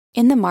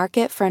In the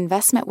market for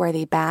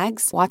investment-worthy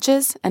bags,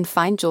 watches, and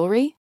fine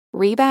jewelry,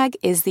 Rebag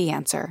is the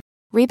answer.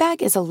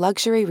 Rebag is a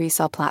luxury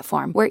resale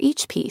platform where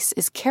each piece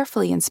is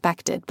carefully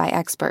inspected by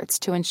experts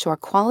to ensure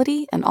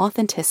quality and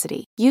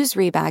authenticity. Use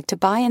Rebag to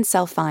buy and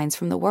sell finds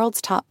from the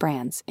world's top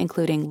brands,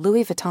 including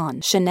Louis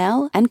Vuitton,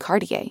 Chanel, and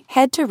Cartier.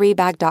 Head to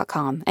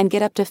Rebag.com and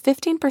get up to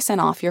 15%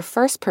 off your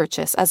first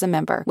purchase as a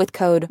member with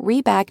code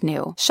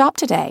REBAGNEW. Shop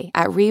today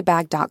at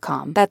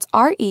Rebag.com. That's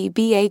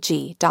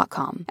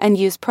REBAG.com. And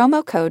use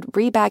promo code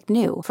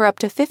REBAGNEW for up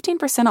to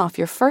 15% off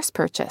your first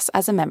purchase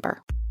as a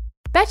member.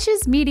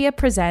 Betches Media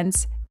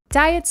presents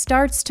Diet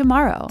Starts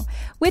Tomorrow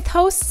with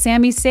hosts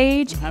Sammy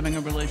Sage, I'm having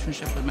a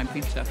relationship with my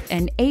pizza,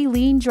 and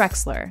Aileen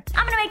Drexler.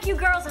 I'm gonna make you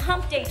girls a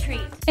hump day treat.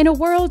 In a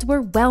world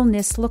where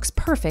wellness looks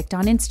perfect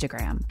on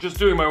Instagram, Just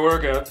doing my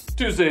workout.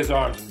 Tuesday's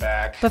arms and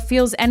back. but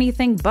feels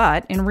anything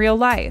but in real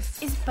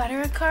life. Is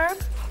butter a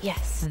carb?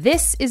 Yes.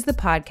 This is the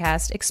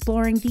podcast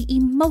exploring the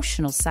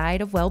emotional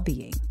side of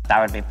well-being I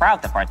would be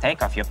proud to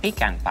partake of your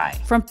pecan pie.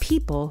 from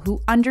people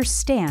who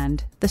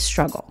understand the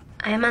struggle.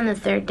 I am on the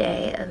third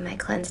day of my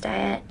cleanse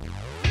diet.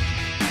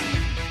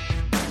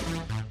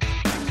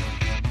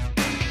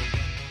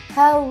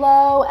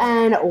 Hello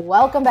and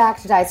welcome back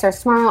to Diet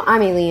Starts Tomorrow.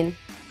 I'm Aileen.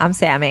 I'm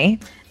Sammy.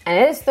 And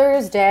it is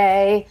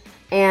Thursday,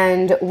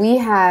 and we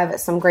have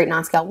some great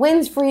non-scale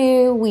wins for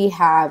you. We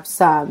have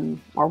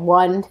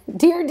one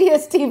Dear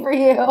DST for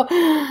you.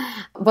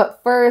 But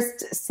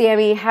first,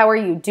 Sammy, how are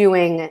you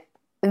doing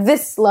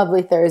this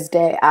lovely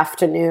Thursday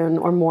afternoon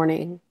or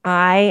morning?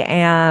 I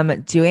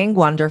am doing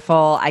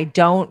wonderful. I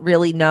don't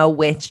really know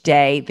which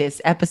day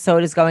this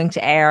episode is going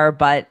to air,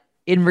 but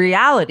in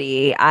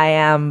reality, I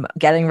am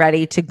getting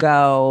ready to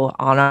go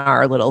on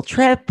our little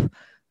trip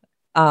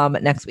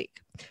next week.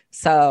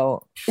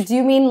 So, do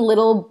you mean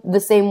little the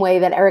same way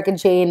that Erica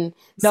Jane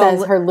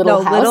says her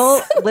little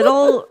house?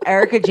 little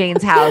Erica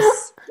Jane's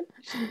house.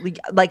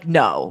 Like,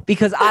 no,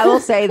 because I will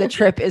say the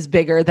trip is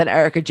bigger than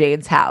Erica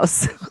Jane's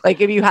house.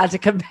 Like, if you had to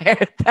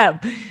compare them.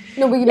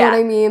 No, but you know what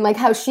I mean? Like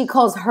how she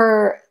calls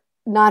her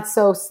not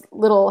so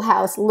little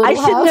house, little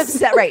house. I shouldn't have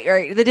said,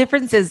 right. The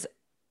difference is,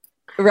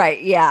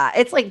 right, yeah.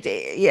 It's like,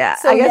 yeah,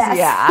 so I guess,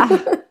 yes.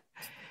 yeah.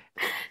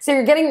 So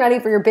you're getting ready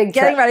for your big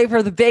trip. Getting ready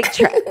for the big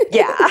trip,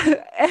 yeah.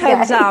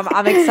 And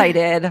I'm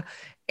excited.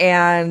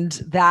 And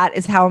that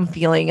is how I'm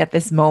feeling at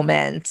this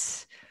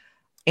moment.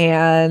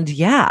 And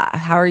yeah,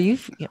 how are you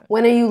feeling?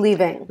 When are you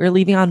leaving? We're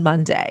leaving on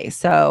Monday.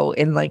 So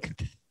in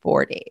like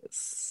 4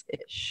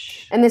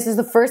 days-ish. And this is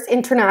the first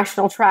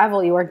international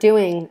travel you are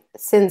doing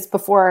since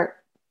before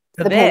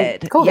the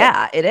bid. COVID.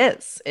 Yeah, it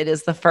is. It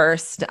is the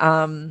first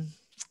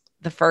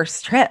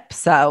trip.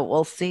 So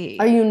we'll see.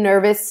 Are you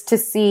nervous to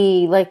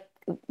see like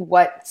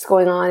what's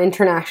going on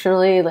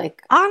internationally,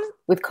 like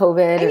with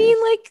COVID? I mean,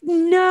 like,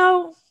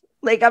 no,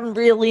 like I'm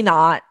really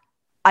not.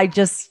 I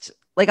just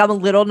like, I'm a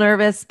little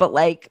nervous, but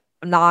like,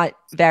 I'm not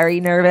very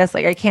nervous.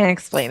 Like, I can't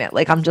explain it.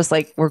 Like, I'm just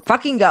like, we're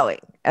fucking going.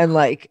 And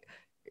like,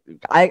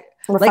 I'm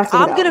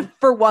going to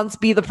for once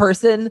be the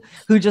person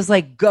who just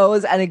like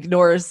goes and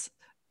ignores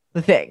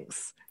the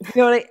things.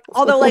 You know what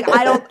although like,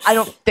 I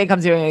don't think I'm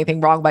doing anything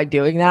wrong by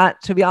doing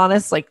that, to be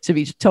honest, like to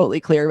be totally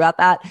clear about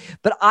that.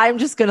 But I'm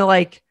just going to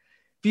like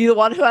be the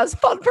one who has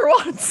fun for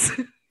once.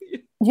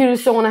 You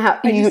just don't want to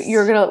have,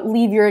 you're going to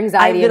leave your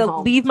anxiety I'm going to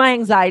leave my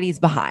anxieties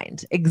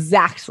behind.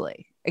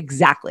 Exactly.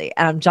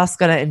 And I'm just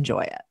going to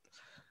enjoy it.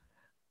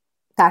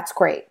 That's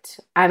great.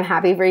 I'm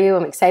happy for you.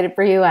 I'm excited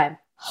for you. I'm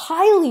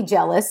highly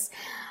jealous.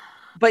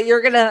 But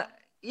you're going to,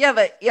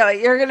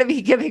 you're going to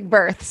be giving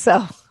birth.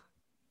 So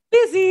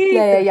busy.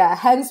 Yeah.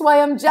 Hence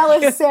why I'm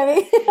jealous,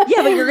 Sammy.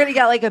 Yeah, but you're going to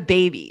get like a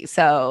baby.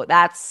 So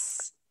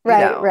that's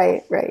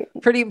right.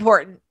 Pretty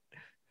important.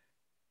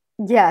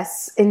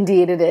 Yes,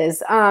 indeed it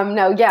is.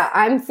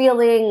 I'm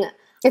feeling,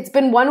 it's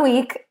been 1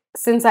 week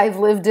since I've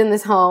lived in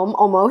this home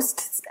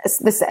almost.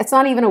 It's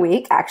not even a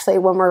week actually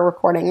when we're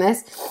recording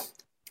this.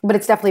 But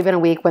it's definitely been a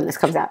week when this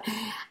comes out.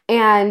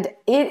 And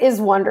it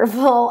is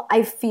wonderful.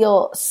 I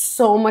feel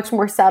so much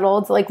more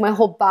settled. Like my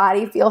whole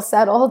body feels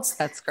settled.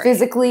 That's great.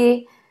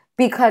 Physically,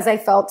 because I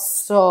felt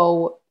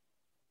so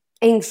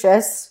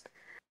anxious.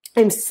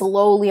 I'm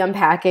slowly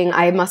unpacking.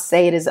 I must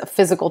say it is a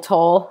physical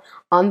toll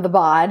on the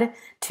bod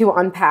to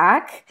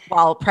unpack.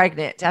 While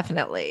pregnant,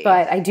 definitely.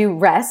 But I do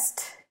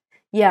rest.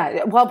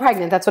 Yeah, while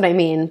pregnant, that's what I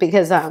mean.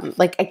 Because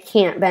like I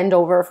can't bend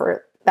over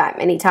for that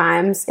many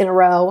times in a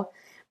row.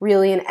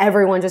 Really, and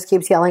everyone just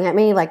keeps yelling at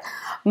me. Like,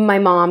 my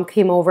mom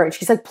came over and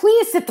she's like,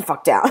 please sit the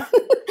fuck down.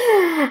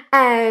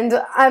 And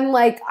I'm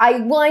like, I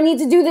need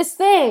to do this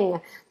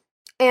thing.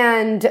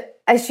 And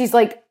she's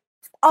like,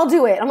 I'll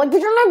do it. I'm like,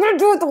 but you're not going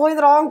to do it the way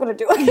that I'm going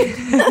to do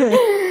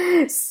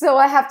it. So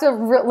I have to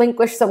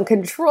relinquish some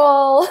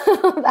control.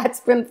 That's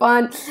been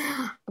fun.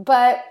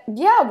 But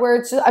yeah,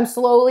 I'm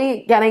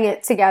slowly getting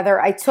it together.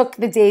 I took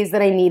the days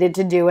that I needed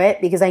to do it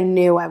because I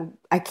knew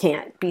I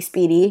can't be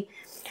speedy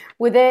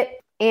with it.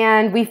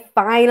 And we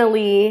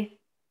finally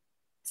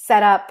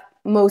set up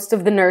most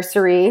of the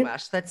nursery. Oh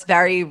gosh, that's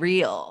very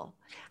real.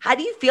 How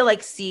do you feel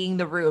like seeing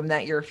the room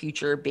that your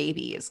future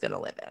baby is going to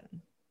live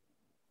in?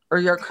 or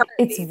your current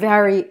It's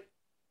baby.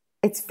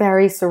 it's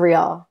very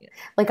surreal.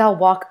 Like I'll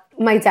walk.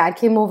 My dad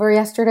came over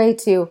yesterday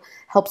to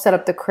help set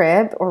up the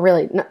crib, or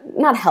really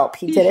not help.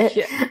 He did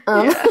it.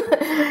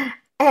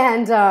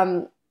 And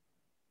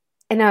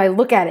now I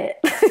look at it,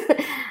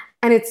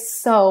 and it's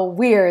so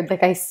weird.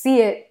 Like I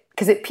see it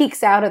because it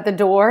peeks out at the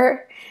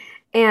door,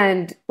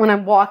 and when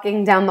I'm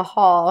walking down the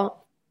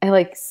hall, I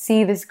like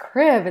see this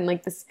crib and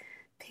like this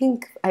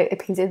pink. I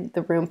painted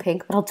the room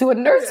pink, but I'll do a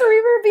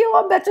nursery reveal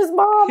on Betch's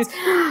mom's.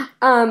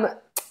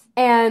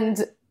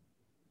 And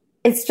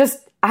it's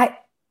just I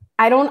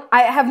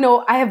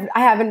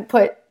haven't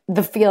put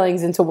the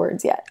feelings into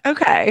words yet.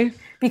 Okay.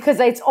 Because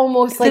it's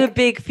almost Is like it a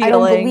big feeling? I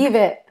don't believe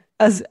it.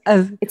 As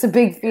It's a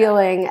big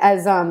feeling,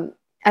 as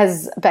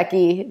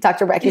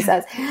Dr. Becky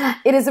says.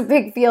 It is a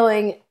big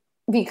feeling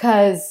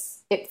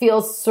because it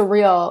feels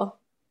surreal.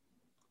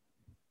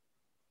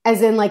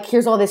 As in, like,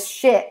 here's all this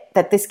shit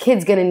that this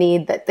kid's gonna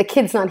need, that the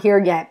kid's not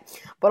here yet.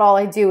 But all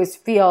I do is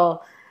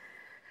feel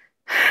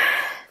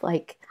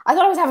like, I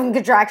thought I was having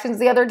contractions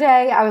the other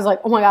day. I was like,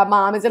 oh my God,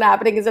 Mom, is it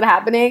happening? Is it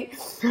happening?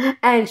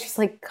 And she's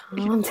like,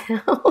 calm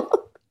down.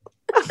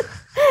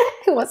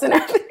 It wasn't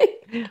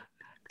happening.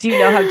 do you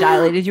know how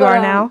dilated you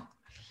are now?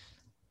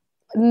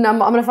 No, I'm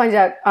going to find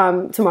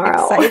out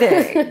tomorrow.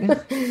 Exciting.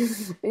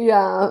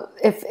 Yeah,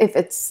 if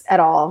it's at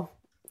all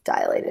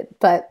dilated.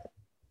 But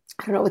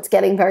I don't know, it's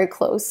getting very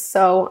close.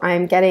 So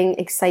I'm getting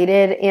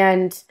excited.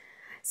 And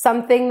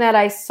something that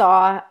I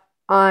saw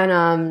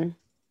on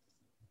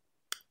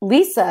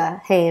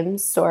Lisa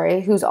Hames'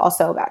 story, who's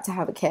also about to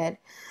have a kid,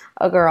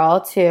 a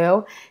girl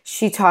too,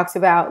 she talks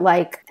about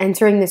like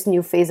entering this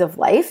new phase of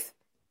life.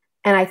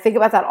 And I think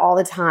about that all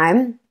the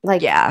time.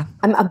 Like, Yeah.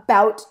 I'm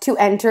about to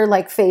enter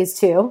like phase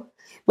 2.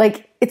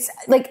 Like, it's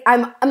like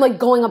I'm like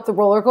going up the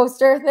roller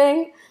coaster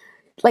thing.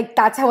 Like,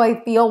 that's how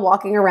I feel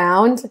walking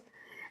around.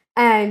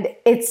 And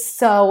it's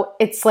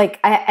like,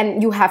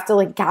 and you have to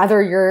like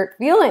gather your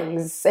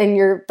feelings and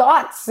your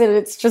thoughts. And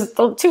it's just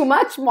too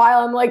much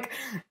while I'm like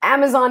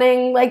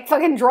Amazoning like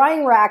fucking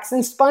drying racks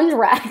and sponge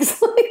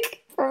racks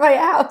like for my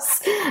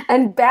house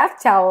and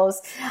bath towels.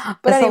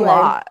 But That's anyway, a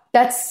lot.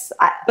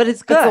 But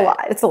it's good.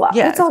 It's a lot.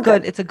 Yeah, It's all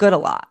good. It's a good a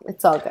lot.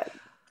 It's all good.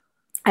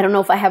 I don't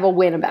know if I have a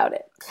win about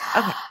it.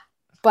 Okay.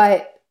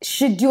 But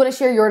do you want to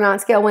share your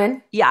non-scale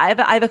win? Yeah,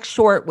 I have a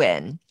short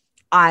win.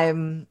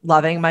 I'm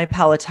loving my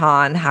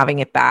Peloton, having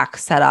it back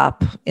set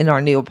up in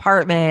our new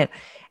apartment.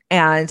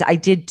 And I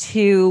did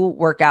 2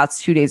 workouts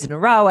 2 days in a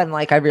row. And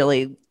like, I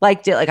really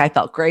liked it. Like I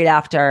felt great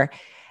after.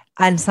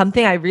 And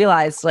something I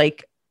realized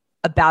like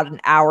about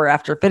an hour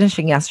after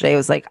finishing yesterday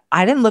was like,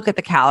 I didn't look at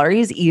the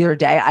calories either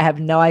day. I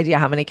have no idea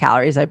how many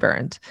calories I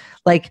burned.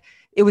 Like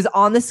it was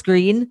on the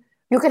screen.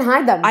 You can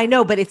hide them. I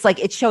know, but it's like,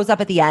 it shows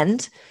up at the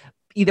end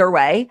either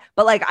way.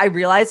 But like, I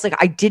realized like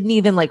I didn't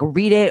even like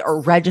read it or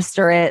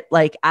register it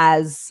like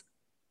as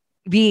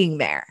being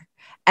there.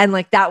 And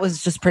like, that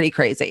was just pretty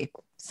crazy.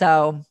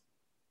 So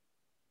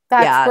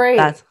That's great.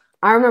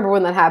 I remember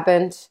when that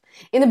happened.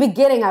 In the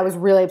beginning, I was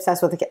really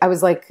obsessed with it. I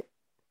was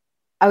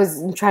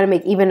trying to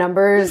make even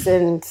numbers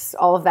and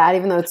all of that,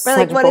 even though it's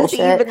such what bullshit.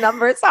 Is the even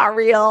number? It's not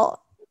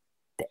real.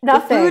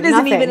 Nothing. The food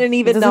isn't even an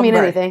even doesn't number.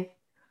 Mean anything.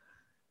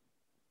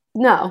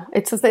 No,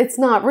 it's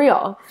not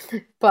real.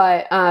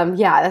 But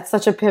yeah, that's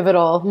such a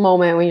pivotal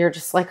moment when you're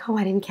just like, oh,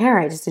 I didn't care.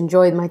 I just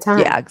enjoyed my time.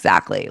 Yeah,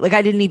 exactly. Like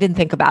I didn't even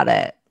think about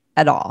it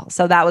at all.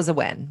 So that was a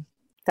win.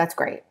 That's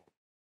great.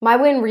 My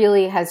win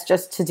really has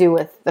just to do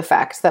with the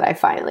fact that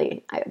I've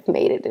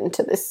made it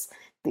into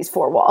these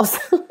 4 walls.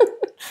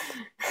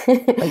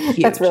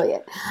 That's really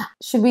it.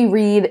 Should we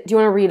read? Do you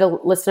want to read a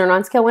listener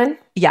non-scale win?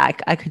 Yeah,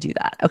 I could do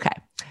that. Okay.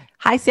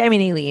 Hi, Sammy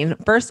and Aileen.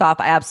 First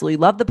off, I absolutely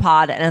love the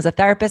pod. And as a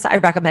therapist, I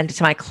recommend it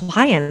to my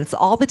clients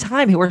all the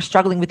time who are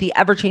struggling with the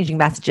ever-changing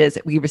messages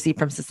we receive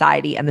from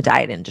society and the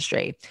diet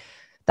industry.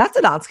 That's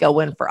a non-scale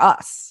win for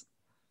us.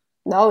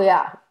 Oh,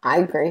 yeah. I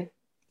agree.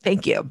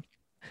 Thank you.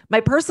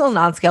 My personal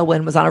non-scale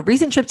win was on a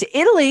recent trip to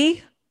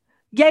Italy.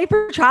 Yay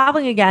for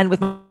traveling again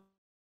with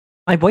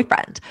my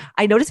boyfriend.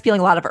 I noticed feeling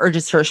a lot of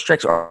urges to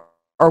restrict or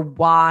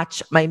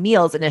watch my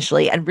meals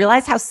initially and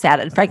realized how sad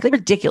and frankly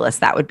ridiculous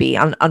that would be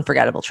on an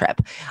unforgettable trip.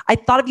 I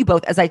thought of you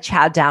both as I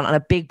chowed down on a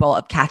big bowl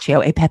of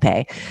cacio e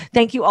pepe.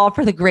 Thank you all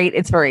for the great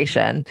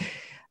inspiration.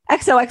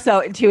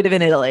 XOXO Intuitive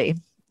in Italy.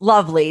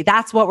 Lovely.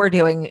 That's what we're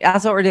doing.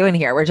 That's what we're doing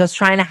here. We're just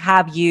trying to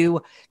have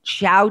you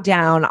chow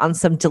down on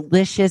some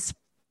delicious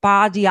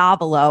Spa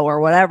Diavolo or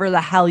whatever the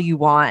hell you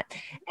want.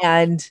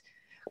 And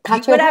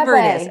whatever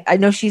it is. I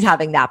know she's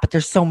having that, but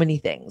there's so many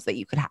things that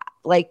you could have.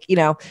 Like,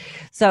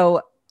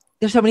 so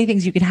there's so many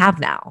things you can have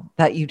now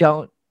that you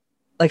don't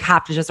like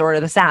have to just order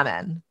the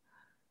salmon.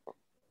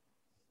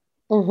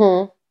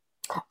 Mm-hmm.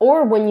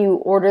 Or when you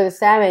order the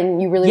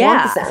salmon, you really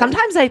want the salmon.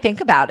 Sometimes I think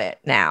about it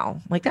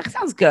now. Like, that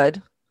sounds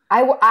good.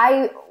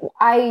 I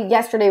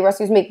yesterday,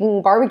 Rusty was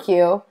making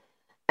barbecue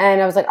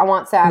and I was like, I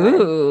want salmon.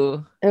 Ooh.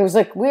 And it was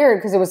like weird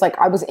because it was like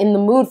I was in the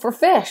mood for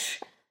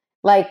fish.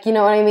 Like, you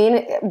know what I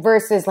mean?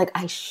 Versus like,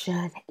 I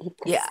should eat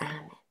the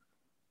salmon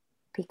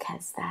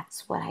because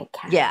that's what I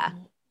can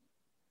eat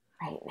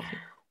right now.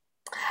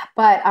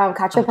 But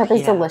cacio e pepe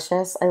is yeah.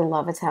 delicious. I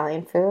love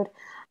Italian food.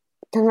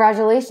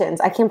 Congratulations.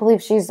 I can't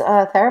believe she's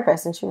a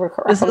therapist and she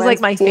recommends This is like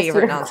my DST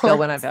favorite to non-skill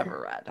one clients. I've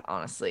ever read,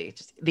 honestly.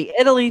 Just the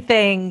Italy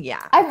thing,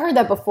 yeah. I've heard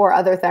that before,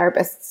 other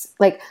therapists.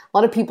 Like, a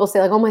lot of people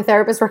say, like, oh, my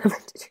therapist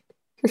recommended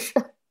your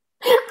show.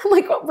 I'm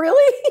like, oh,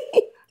 really?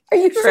 Are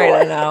you sure? Great,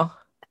 I know.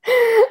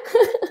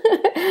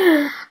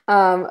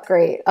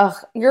 Great. Ugh,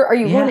 are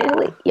you going to Yeah.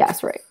 Italy?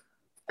 Yes, right.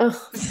 Ugh.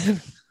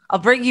 I'll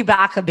bring you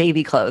back a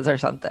baby clothes or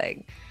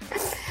something.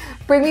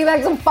 Bring me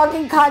back some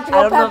fucking cacio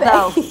I don't know if pepe.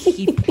 that'll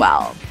keep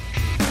well.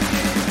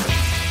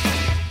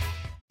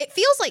 It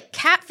feels like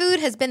cat food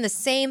has been the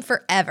same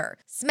forever.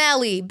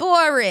 Smelly,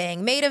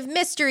 boring, made of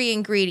mystery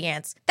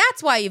ingredients.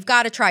 That's why you've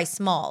got to try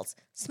Smalls.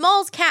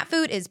 Smalls cat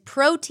food is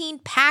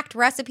protein-packed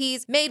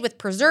recipes made with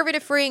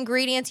preservative-free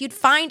ingredients you'd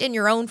find in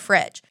your own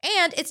fridge.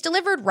 And it's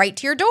delivered right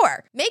to your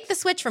door. Make the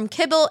switch from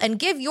kibble and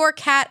give your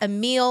cat a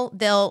meal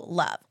they'll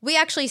love. We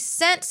actually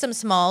sent some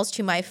Smalls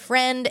to my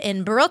friend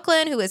in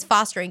Brooklyn who is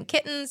fostering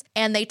kittens,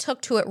 and they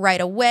took to it right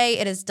away.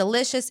 It is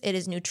delicious. It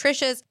is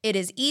nutritious. It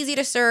is easy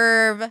to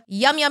serve.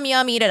 Yum, yum,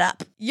 yum, eat it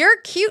up. Your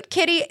cute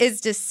kitty is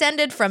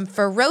descended from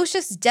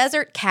ferocious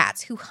desert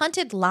cats who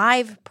hunted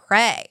live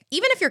prey.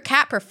 Even if your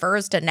cat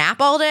prefers to nap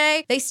all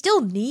day, they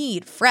still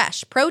need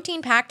fresh,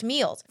 protein-packed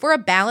meals for a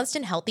balanced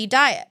and healthy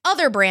diet.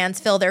 Other brands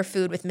fill their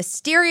food with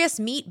mysterious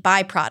meat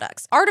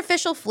byproducts,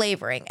 artificial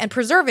flavoring, and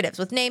preservatives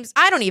with names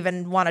I don't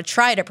even want to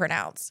try to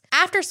pronounce.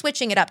 After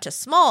switching it up to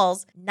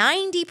Smalls,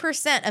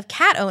 90% of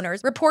cat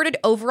owners reported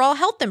overall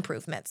health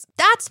improvements.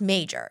 That's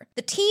major.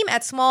 The team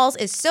at Smalls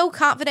is so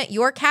confident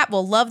your cat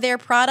will love their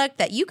product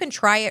that you can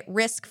try it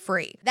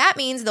risk-free. That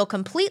means they'll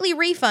completely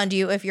refund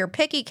you if your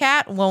picky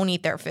cat won't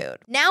eat their food.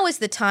 Now is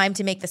the time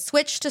to make the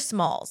switch to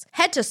Smalls.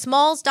 Head to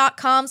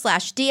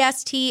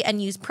smalls.com/DST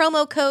and use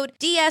promo code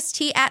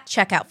DST at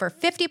checkout for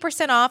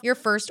 50% off your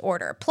first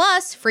order,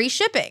 plus free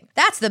shipping.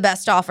 That's the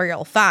best offer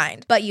you'll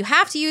find. But you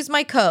have to use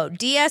my code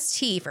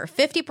DST for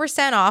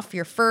 50% off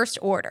your first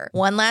order.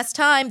 One last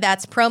time,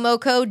 that's promo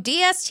code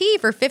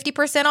DST for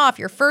 50% off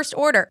your first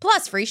order,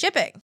 plus free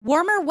shipping.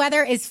 Warmer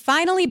weather is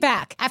finally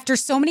back. After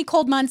so many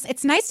cold months,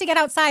 it's nice to get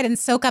outside and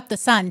soak up the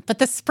sun, but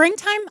the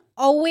springtime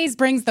always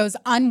brings those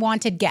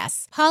unwanted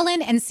guests, pollen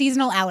and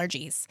seasonal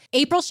allergies.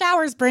 April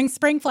showers bring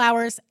spring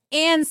flowers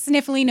and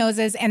sniffly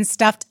noses and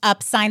stuffed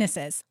up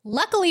sinuses.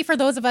 Luckily for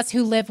those of us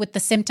who live with the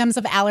symptoms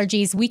of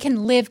allergies, we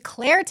can live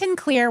Claritin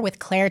Clear with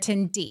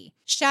Claritin D.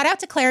 Shout out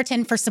to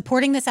Claritin for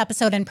supporting this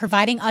episode and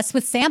providing us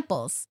with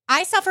samples.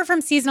 I suffer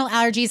from seasonal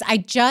allergies. I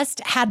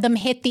just had them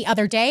hit the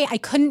other day. I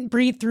couldn't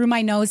breathe through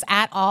my nose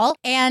at all.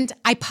 And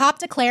I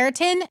popped a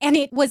Claritin and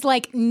it was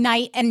like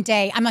night and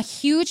day. I'm a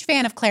huge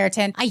fan of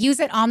Claritin. I use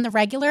it on the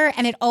regular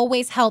and it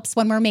always helps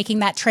when we're making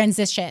that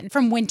transition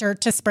from winter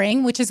to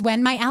spring, which is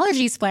when my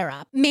allergies flare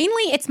up.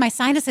 Mainly it's my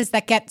sinuses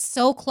that get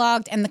so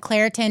clogged and the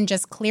Claritin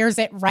just clears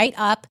it right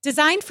up.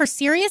 Designed for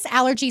serious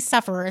allergy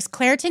sufferers,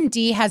 Claritin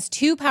D has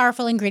 2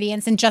 powerful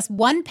ingredients in just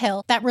 1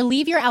 pill that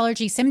relieve your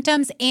allergy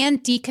symptoms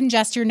and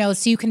decongest your nose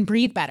so you can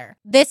breathe better.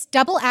 This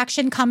double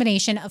action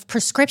combination of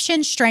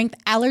prescription strength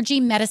allergy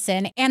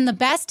medicine and the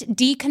best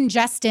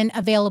decongestant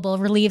available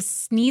relieves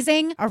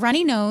sneezing, a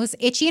runny nose,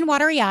 itchy and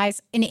watery eyes,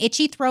 an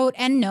itchy throat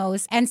and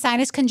nose, and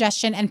sinus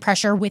congestion and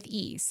pressure with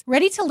ease.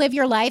 Ready to live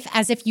your life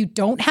as if you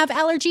don't have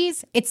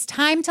allergies? It's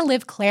time to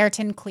live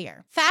Claritin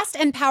Clear. Fast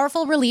and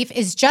powerful relief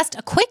is just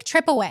a quick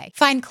trip away.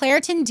 Find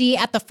Claritin D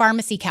at the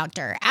pharmacy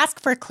counter. Ask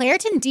for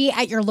Claritin D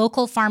at your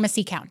local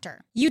pharmacy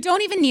counter. You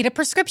don't even need a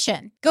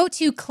prescription. Go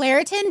to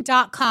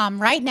Claritin.com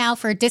right now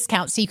for a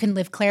discount so you can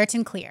live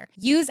Claritin Clear.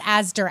 Use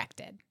as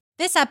directed.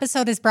 This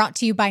episode is brought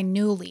to you by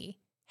Nuuly.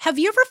 Have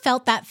you ever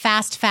felt that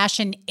fast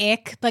fashion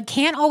ick, but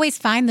can't always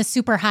find the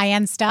super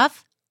high-end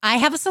stuff? I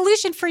have a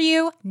solution for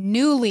you,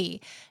 Nuuly.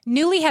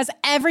 Nuuly has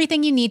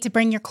everything you need to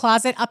bring your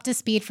closet up to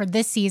speed for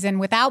this season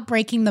without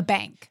breaking the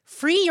bank.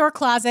 Free your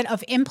closet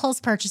of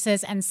impulse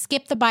purchases and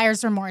skip the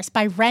buyer's remorse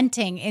by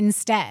renting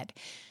instead.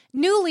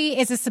 Nuuly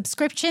is a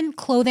subscription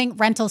clothing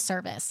rental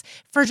service.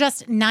 For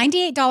just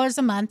 $98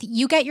 a month,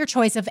 you get your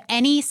choice of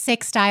any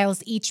 6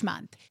 styles each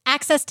month.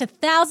 Access to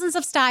thousands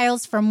of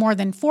styles from more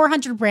than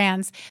 400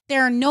 brands.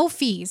 There are no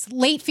fees,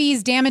 late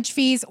fees, damage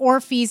fees, or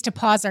fees to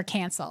pause or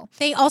cancel.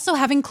 They also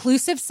have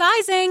inclusive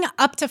sizing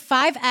up to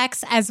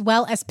 5X as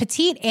well as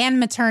petite and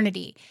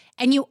maternity.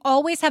 And you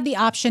always have the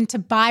option to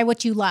buy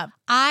what you love.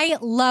 I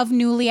love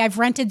Nuuly. I've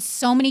rented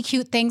so many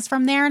cute things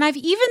from there, and I've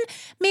even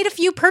made a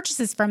few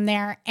purchases from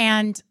there,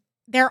 and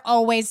they're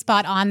always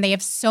spot on. They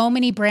have so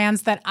many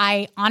brands that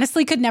I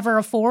honestly could never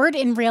afford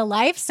in real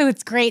life, so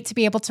it's great to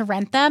be able to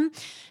rent them.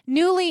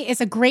 Nuuly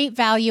is a great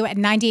value at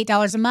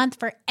 $98 a month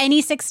for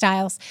any 6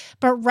 styles,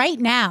 but right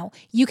now,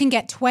 you can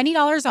get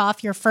 $20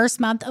 off your first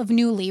month of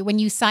Nuuly when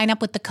you sign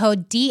up with the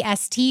code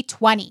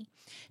DST20.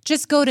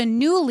 Just go to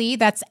Nuuly,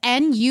 that's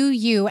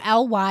NUULY.com,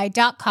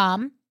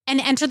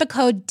 and enter the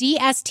code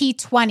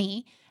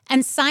DST20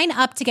 and sign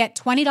up to get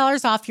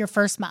 $20 off your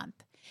first month.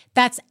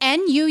 That's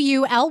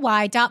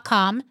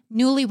NUULY.com,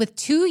 Nuuly with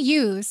 2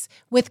 U's,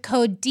 with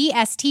code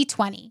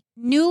DST20.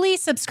 Nuuly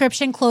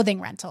subscription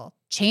clothing rental.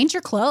 change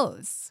your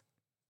clothes.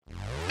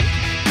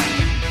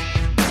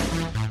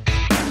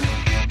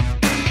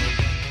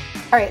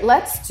 All right,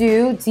 let's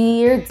do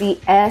Dear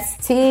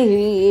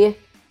DST.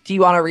 Do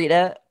you want to read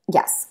it?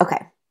 Yes.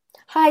 Okay.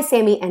 Hi,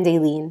 Sammy and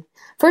Aileen.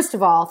 First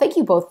of all, thank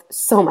you both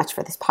so much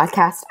for this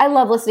podcast. I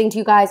love listening to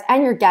you guys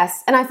and your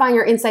guests, and I find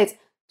your insights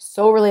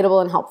so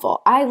relatable and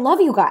helpful. I love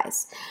you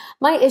guys.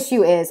 My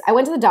issue is I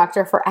went to the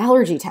doctor for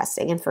allergy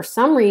testing and for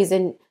some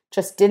reason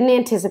just didn't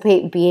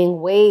anticipate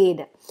being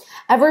weighed.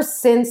 Ever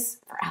since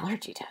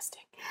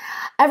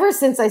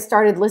I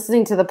started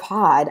listening to the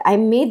pod, I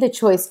made the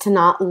choice to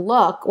not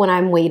look when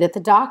I'm weighed at the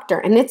doctor,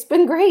 and it's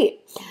been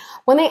great.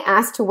 When they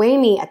asked to weigh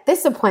me at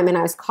this appointment,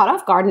 I was caught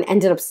off guard and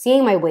ended up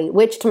seeing my weight,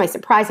 which to my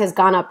surprise has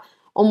gone up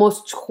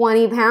almost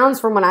 20 pounds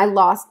from when I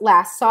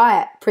last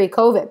saw it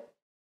pre-COVID.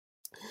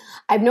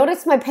 I've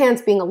noticed my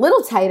pants being a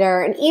little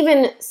tighter and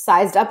even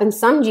sized up in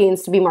some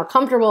jeans to be more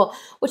comfortable,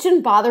 which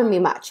didn't bother me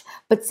much,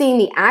 but seeing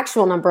the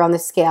actual number on the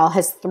scale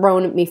has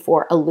thrown me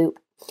for a loop.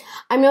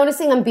 I'm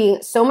noticing I'm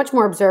being so much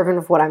more observant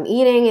of what I'm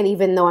eating, and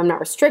even though I'm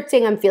not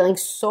restricting, I'm feeling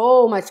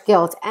so much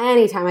guilt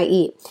anytime I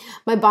eat.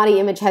 My body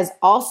image has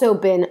also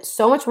been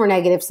so much more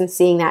negative since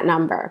seeing that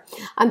number.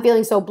 I'm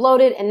feeling so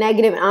bloated and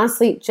negative and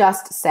honestly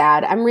just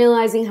sad. I'm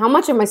realizing how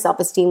much of my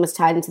self-esteem was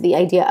tied into the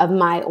idea of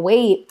my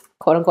weight,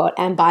 quote unquote,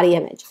 and body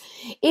image.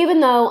 Even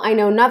though I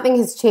know nothing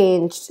has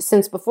changed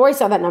since before I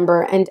saw that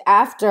number and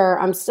after,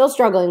 I'm still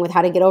struggling with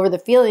how to get over the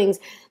feelings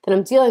that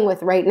I'm dealing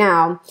with right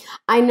now.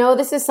 I know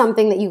this is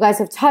something that you guys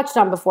have touched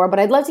on before, but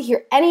I'd love to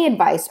hear any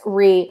advice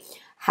re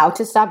how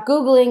to stop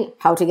Googling,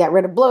 how to get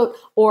rid of bloat,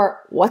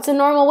 or what's a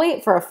normal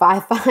weight for a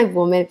 5'5"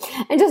 woman,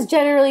 and just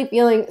generally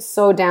feeling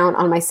so down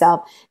on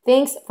myself.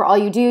 Thanks for all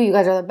you do. You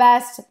guys are the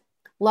best.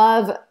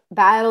 Love,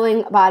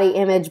 Battling Body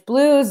Image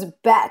Blues.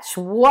 Betch.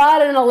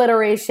 What an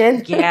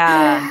alliteration.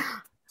 Yeah.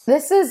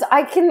 This is,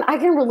 I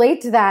can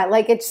relate to that.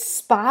 Like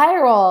it's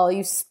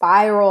you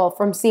spiral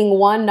from seeing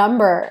one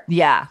number.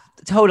 Yeah,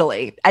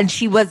 totally. And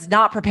she was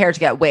not prepared to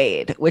get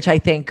weighed, which I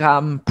think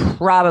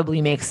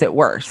probably makes it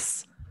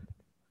worse.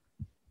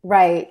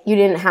 Right. You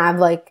didn't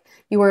have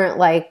you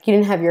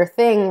didn't have your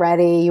thing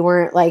ready. You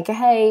weren't like,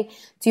 hey,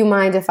 do you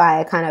mind if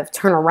I kind of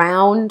turn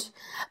around?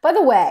 By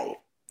the way,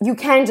 you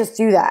can just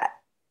do that.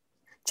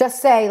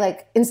 Just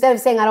say instead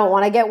of saying, I don't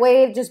want to get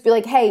weighed, just be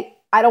like, hey,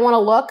 I don't want to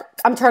look.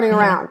 I'm turning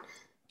around.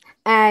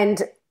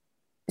 And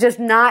just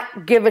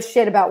not give a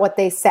shit about what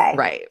they say.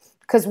 Right.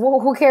 Because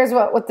who cares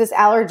what this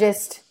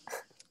allergist...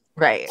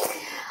 Right.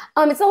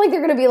 It's not like they're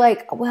going to be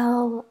like,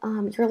 well,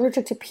 you're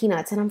allergic to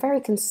peanuts, and I'm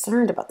very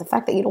concerned about the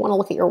fact that you don't want to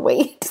look at your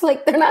weight.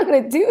 They're not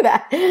going to do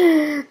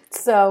that.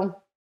 So,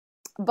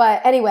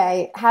 but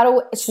anyway,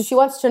 she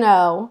wants to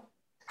know,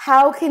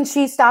 how can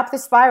she stop the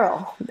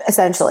spiral,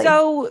 essentially?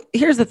 So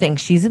here's the thing.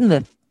 She's in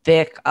the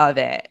thick of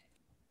it,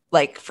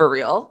 for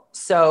real.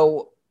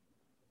 So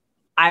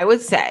I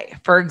would say,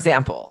 for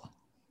example,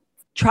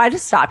 try to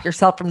stop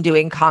yourself from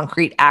doing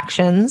concrete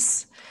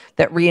actions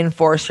that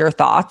reinforce your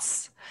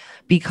thoughts.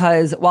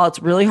 Because while it's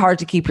really hard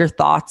to keep your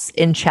thoughts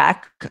in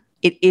check,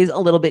 it is a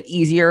little bit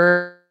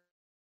easier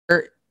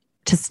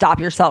to stop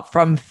yourself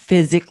from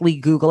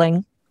physically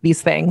Googling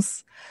these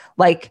things.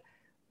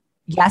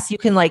 Yes, you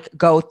can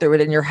go through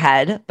it in your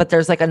head, but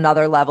there's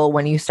another level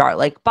when you start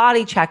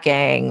body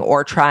checking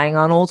or trying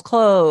on old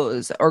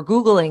clothes or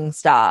Googling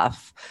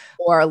stuff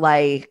or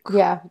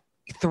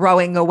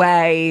throwing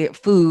away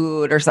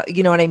food or something,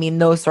 you know what I mean?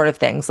 Those sort of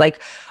things.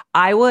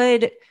 I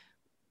would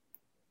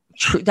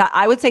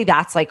say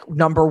that's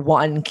number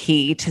one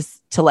key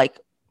to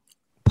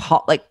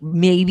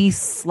maybe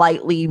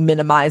slightly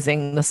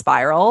minimizing the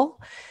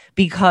spiral,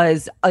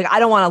 because I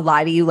don't want to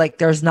lie to you.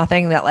 There's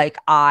nothing that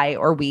I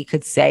or we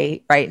could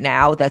say right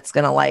now that's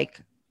going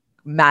to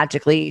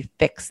magically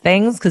fix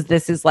things. Cause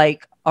this is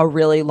a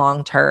really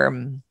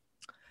long-term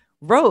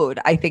road.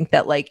 I think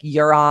that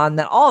you're on,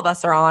 that all of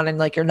us are on,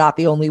 and you're not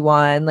the only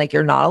one,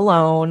 you're not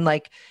alone.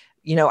 I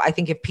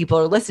think if people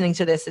are listening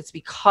to this, it's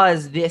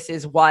because this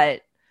is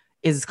what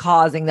is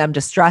causing them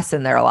distress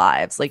in their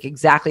lives,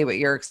 exactly what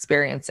you're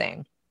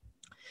experiencing.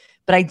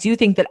 But I do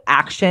think that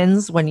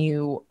actions, when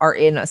you are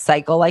in a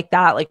cycle like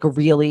that,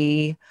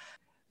 really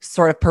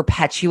sort of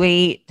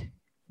perpetuate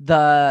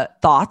the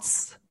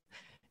thoughts,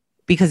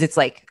 because it's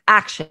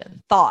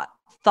action, thought,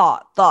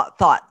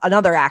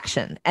 another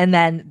action. And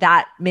then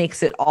that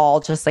makes it all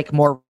just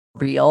more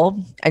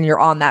real, and you're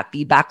on that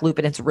feedback loop,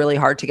 and it's really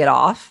hard to get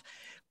off.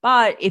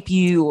 But if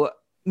you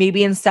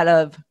maybe instead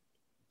of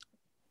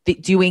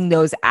doing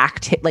those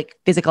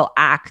physical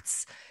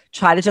acts,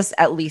 try to just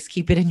at least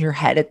keep it in your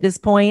head at this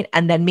point,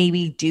 and then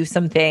maybe do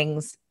some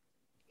things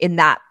in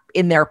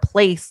their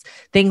place,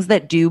 things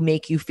that do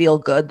make you feel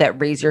good, that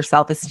raise your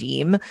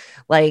self-esteem,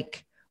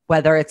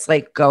 whether it's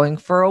going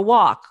for a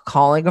walk,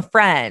 calling a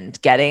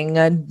friend, getting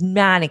a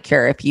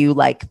manicure, if you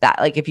like that,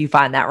 if you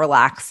find that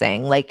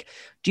relaxing,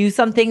 do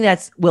something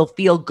that will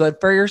feel good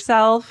for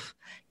yourself,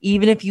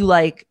 even if you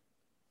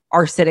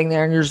are sitting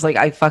there and you're just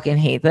I fucking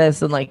hate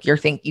this. And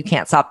you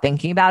can't stop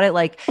thinking about it.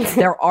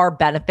 There are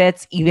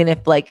benefits, even if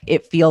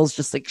it feels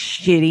just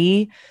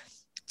shitty,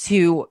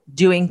 to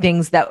doing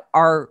things that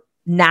are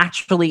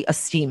naturally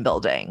esteem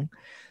building.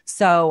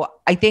 So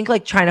I think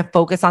like trying to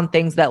focus on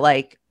things that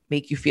like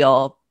make you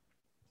feel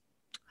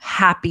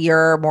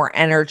happier, more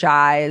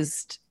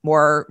energized,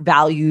 more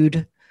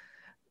valued,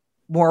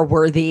 more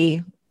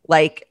worthy.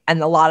 Like,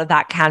 and a lot of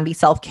that can be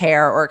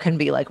self-care, or it can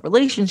be like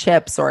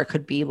relationships, or it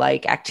could be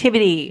like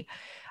activity,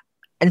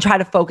 and try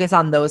to focus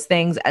on those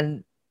things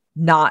and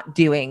not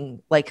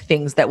doing like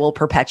things that will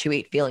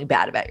perpetuate feeling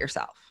bad about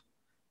yourself.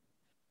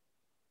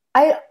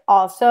 I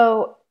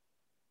also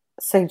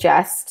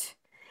suggest,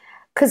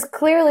 because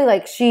clearly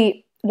like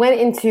she went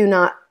into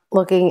not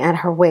looking at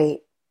her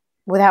weight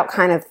without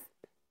kind of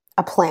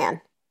a plan.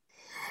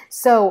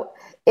 So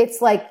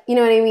it's like, you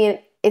know what I mean?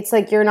 It's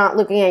like you're not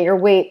looking at your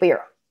weight,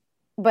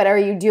 but are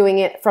you doing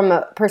it from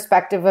a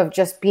perspective of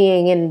just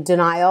being in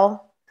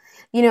denial?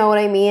 You know what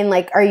I mean?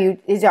 Like, are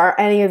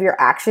any of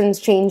your actions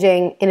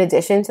changing in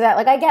addition to that?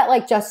 Like, I get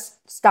like just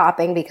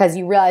stopping because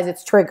you realize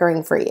it's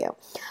triggering for you.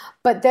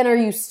 But then are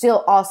you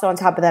still also on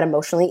top of that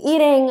emotionally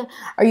eating?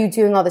 Are you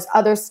doing all this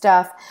other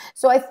stuff?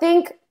 So I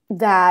think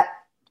that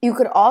you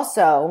could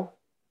also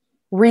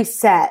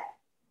reset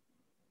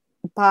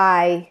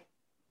by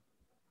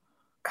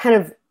kind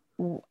of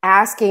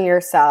asking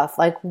yourself,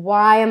 like,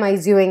 why am I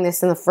doing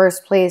this in the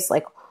first place?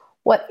 Like,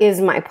 what is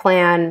my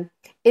plan?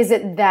 Is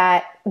it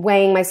that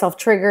weighing myself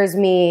triggers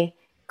me?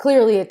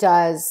 Clearly it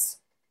does.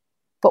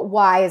 But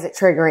why is it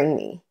triggering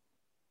me?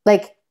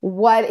 Like,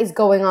 what is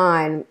going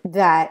on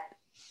that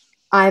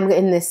I'm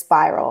in this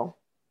spiral?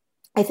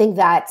 I think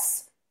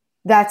that's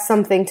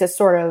something to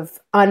sort of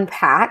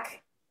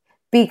unpack,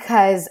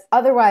 because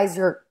otherwise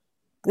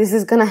this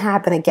is going to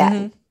happen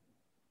again. Mm-hmm.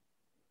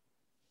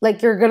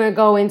 Like, you're going to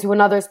go into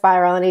another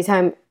spiral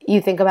anytime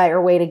you think about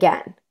your weight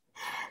again.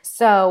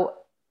 So,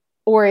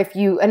 or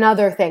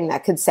another thing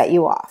that could set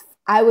you off.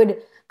 I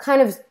would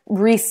kind of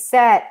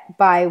reset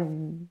by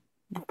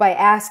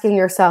asking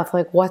yourself,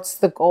 like, what's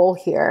the goal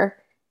here?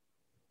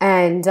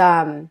 And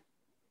then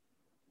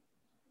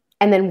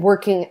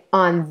working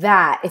on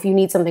that if you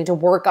need something to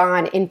work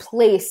on in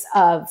place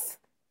of,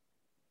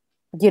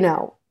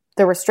 the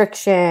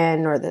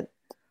restriction or the,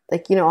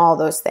 like, all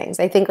those things.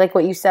 I think like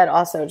what you said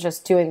also,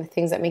 just doing the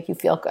things that make you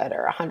feel good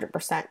are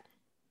 100%.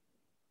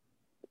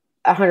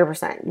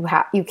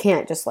 100%. You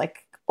can't just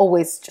like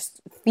always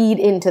just feed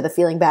into the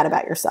feeling bad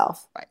about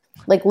yourself. Right.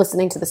 Like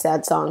listening to the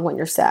sad song when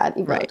you're sad,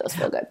 even though it does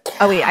feel good.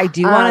 Oh wait, I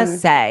do want to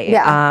say,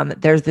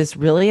 there's this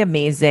really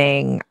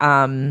amazing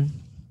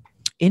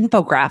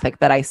infographic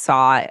that I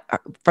saw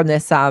from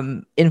this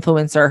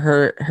influencer.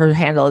 Her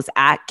handle is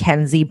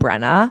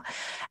 @KenzieBrenna.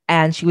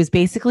 And she was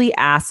basically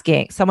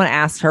someone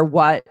asked her,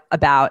 what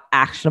about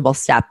actionable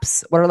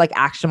steps? What are like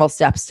actionable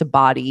steps to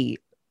body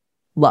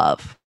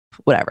love?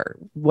 Whatever,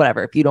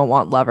 if you don't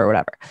want love or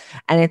whatever.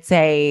 And it's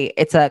a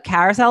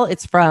carousel.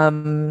 It's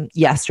from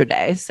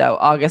yesterday, so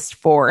August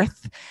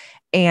 4th.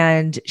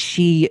 And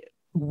she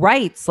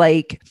writes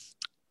like,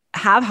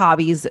 have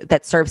hobbies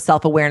that serve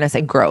self-awareness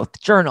and growth.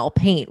 Journal,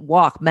 paint,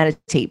 walk,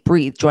 meditate,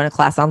 breathe, join a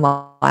class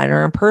online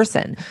or in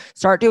person.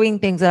 Start doing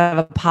things that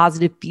have a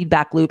positive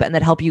feedback loop and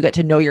that help you get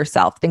to know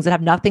yourself. Things that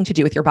have nothing to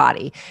do with your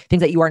body.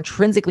 Things that you are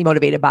intrinsically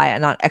motivated by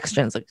and not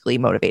extrinsically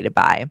motivated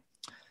by.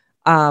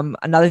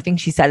 Another thing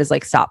she said is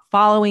like, stop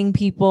following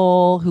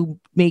people who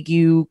make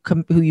you,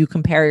 who you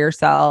compare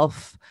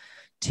yourself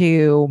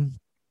to.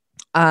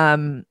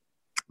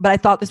 But I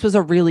thought this was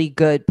a really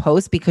good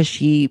post because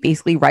she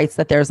basically writes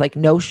that there's like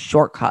no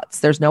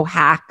shortcuts. There's no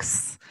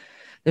hacks.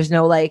 There's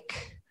no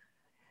like,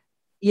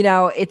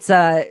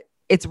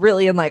 it's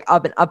really in like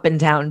up and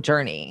down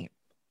journey.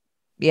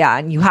 Yeah.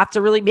 And you have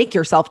to really make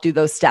yourself do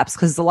those steps,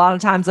 because a lot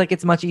of times like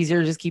it's much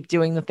easier to just keep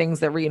doing the things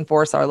that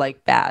reinforce our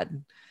like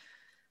bad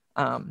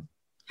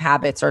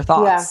habits or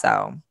thoughts. Yeah.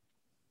 So.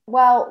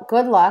 Well,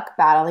 good luck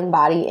battling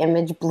body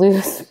image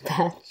blues.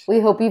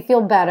 We hope you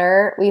feel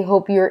better. We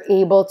hope you're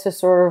able to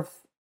sort of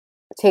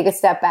take a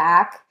step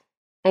back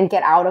and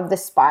get out of the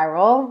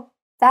spiral.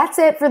 That's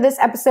it for this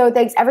episode.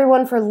 Thanks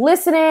everyone for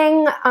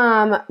listening.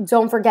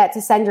 Don't forget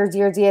to send your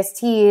Dear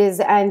DSTs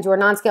and your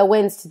non-scale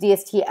wins to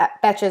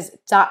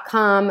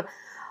dst@betches.com.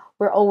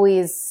 We're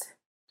always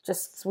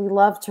we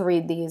love to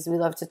read these. We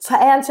love to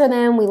answer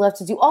them. We love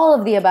to do all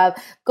of the above.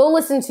 Go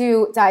listen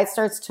to Diet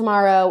Starts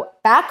Tomorrow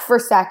back for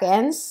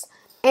seconds.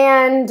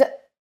 And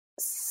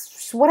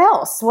what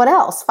else?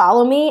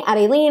 Follow me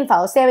 @Aileen.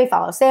 Follow Sammy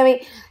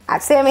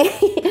 @Sammy.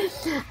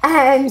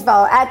 And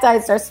follow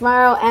 @Diet Starts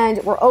Tomorrow.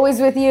 And we're always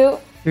with you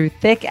through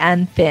thick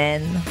and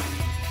thin.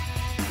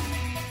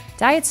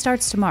 Diet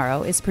Starts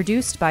Tomorrow is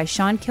produced by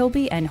Sean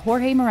Kilby and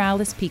Jorge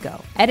Morales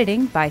Pico.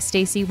 Editing by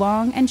Stacey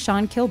Wong and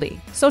Sean Kilby.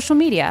 Social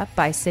media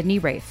by Sydney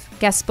Rafe.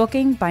 Guest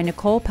booking by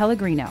Nicole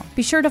Pellegrino.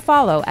 Be sure to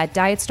follow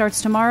 @Diet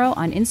Starts Tomorrow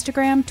on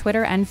Instagram,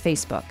 Twitter, and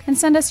Facebook. And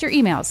send us your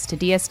emails to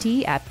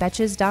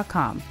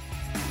dst@betches.com.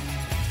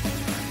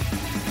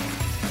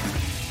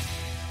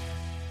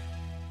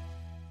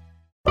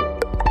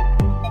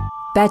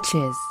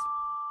 Betches.